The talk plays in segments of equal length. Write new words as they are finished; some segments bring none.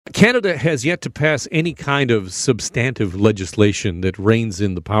Canada has yet to pass any kind of substantive legislation that reins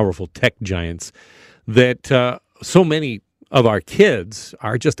in the powerful tech giants that so many of our kids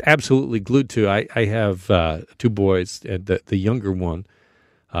are just absolutely glued to. I have two boys, and the younger one,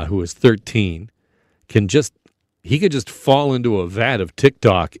 who is 13, could just fall into a vat of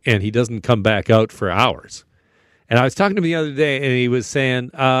TikTok, and he doesn't come back out for hours. And I was talking to him the other day, and he was saying,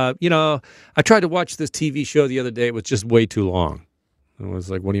 I tried to watch this TV show the other day. It was just way too long. I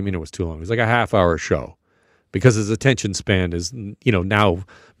was like, what do you mean it was too long? It was like a half-hour show because his attention span is, now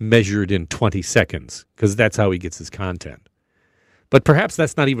measured in 20 seconds because that's how he gets his content. But perhaps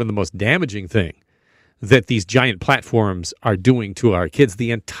that's not even the most damaging thing that these giant platforms are doing to our kids. The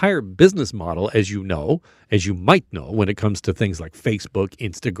entire business model, as you might know, when it comes to things like Facebook,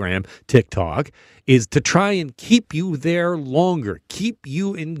 Instagram, TikTok, is to try and keep you there longer, keep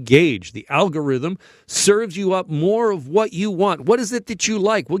you engaged. The algorithm serves you up more of what you want. What is it that you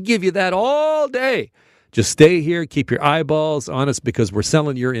like? We'll give you that all day. Just stay here, keep your eyeballs on us because we're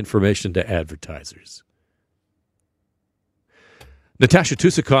selling your information to advertisers. Natasha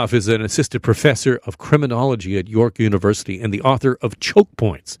Tusikoff is an assistant professor of criminology at York University and the author of Choke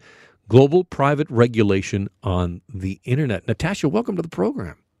Points, Global Private Regulation on the Internet. Natasha, welcome to the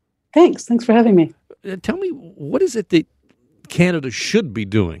program. Thanks for having me. Tell me, what is it that Canada should be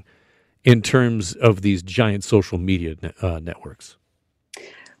doing in terms of these giant social media networks?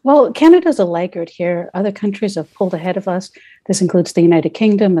 Well, Canada's a laggard here. Other countries have pulled ahead of us. This includes the United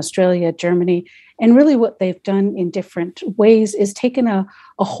Kingdom, Australia, Germany. And really what they've done in different ways is taken a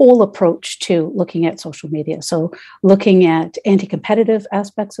whole approach to looking at social media. So looking at anti-competitive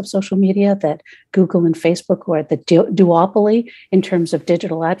aspects of social media that Google and Facebook were the duopoly in terms of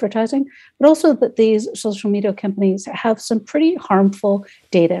digital advertising, but also that these social media companies have some pretty harmful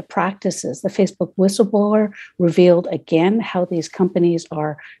data practices. The Facebook whistleblower revealed again how these companies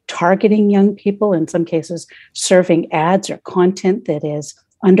are targeting young people, in some cases serving ads or content that is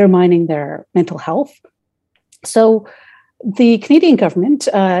undermining their mental health. So the Canadian government,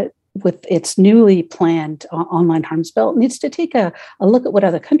 with its newly planned online harms bill, needs to take a look at what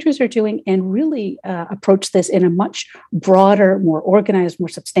other countries are doing and really approach this in a much broader, more organized, more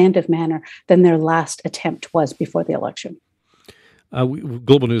substantive manner than their last attempt was before the election.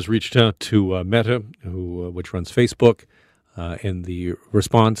 Global News reached out to Meta, which runs Facebook, and the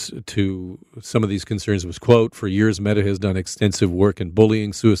response to some of these concerns was, quote, "For years, Meta has done extensive work in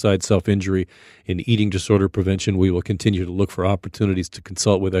bullying, suicide, self-injury, and eating disorder prevention. We will continue to look for opportunities to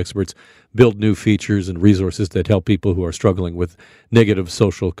consult with experts, build new features and resources that help people who are struggling with negative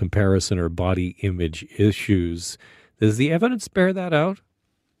social comparison or body image issues." Does the evidence bear that out?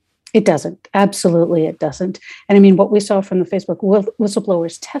 It doesn't. Absolutely, it doesn't. And I mean, what we saw from the Facebook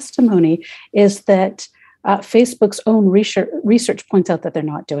whistleblower's testimony is that Facebook's own research points out that they're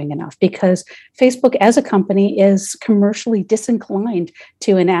not doing enough because Facebook as a company is commercially disinclined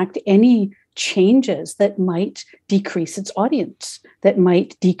to enact any changes that might decrease its audience, that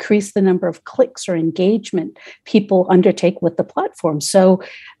might decrease the number of clicks or engagement people undertake with the platform. So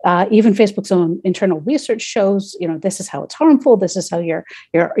even Facebook's own internal research shows, this is how it's harmful, this is how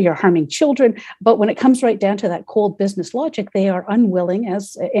you're harming children. But when it comes right down to that cold business logic, they are unwilling,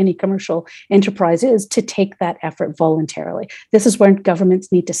 as any commercial enterprise is, to take that effort voluntarily. This is where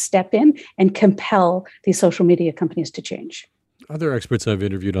governments need to step in and compel these social media companies to change. Other experts I've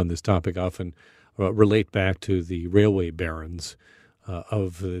interviewed on this topic often relate back to the railway barons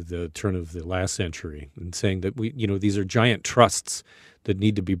of the turn of the last century, and saying that these are giant trusts that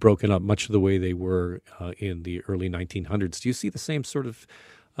need to be broken up, much the way they were in the early 1900s. Do you see the same sort of?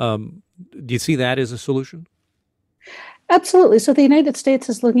 Do you see that as a solution? Absolutely. So the United States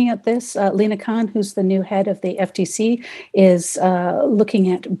is looking at this. Lina Khan, who's the new head of the FTC, is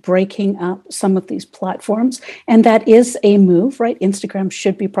looking at breaking up some of these platforms. And that is a move, right? Instagram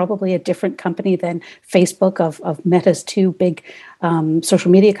should be probably a different company than Facebook of Meta's two big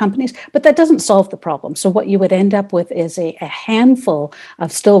social media companies, but that doesn't solve the problem. So what you would end up with is a handful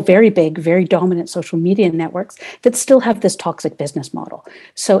of still very big, very dominant social media networks that still have this toxic business model.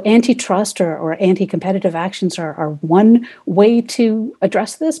 So antitrust or anti-competitive actions are one way to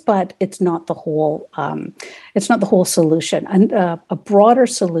address this, but it's not the whole. It's not the whole solution. And a broader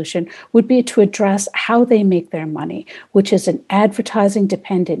solution would be to address how they make their money, which is an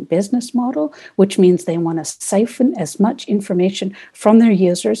advertising-dependent business model, which means they want to siphon as much information from their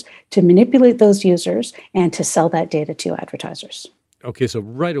users to manipulate those users and to sell that data to advertisers. Okay, so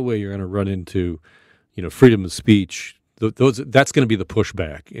right away you're going to run into, freedom of speech. That's going to be the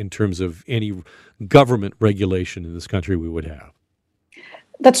pushback in terms of any government regulation in this country we would have.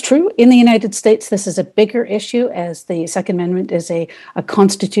 That's true. In the United States, this is a bigger issue as the Second Amendment is a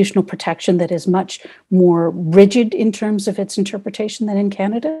constitutional protection that is much more rigid in terms of its interpretation than in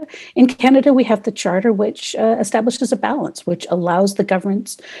Canada. In Canada, we have the Charter, which establishes a balance, which allows the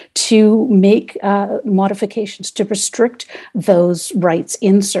governments to make modifications to restrict those rights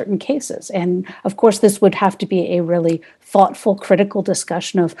in certain cases. And of course, this would have to be a really thoughtful, critical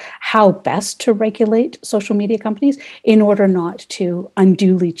discussion of how best to regulate social media companies in order not to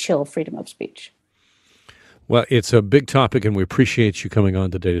unduly chill freedom of speech. Well, it's a big topic, and we appreciate you coming on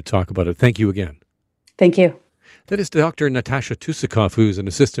today to talk about it. Thank you again. Thank you. That is Dr. Natasha Tusikoff, who's an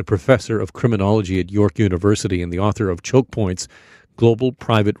assistant professor of criminology at York University and the author of Choke Points, Global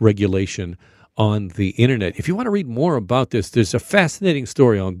Private Regulation on the Internet. If you want to read more about this, there's a fascinating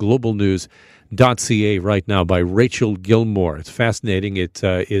story on globalnews.ca right now by Rachel Gilmore. It's fascinating. It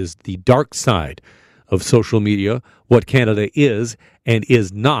is the dark side of social media, what Canada is and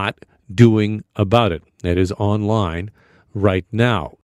is not doing about it. It is online right now.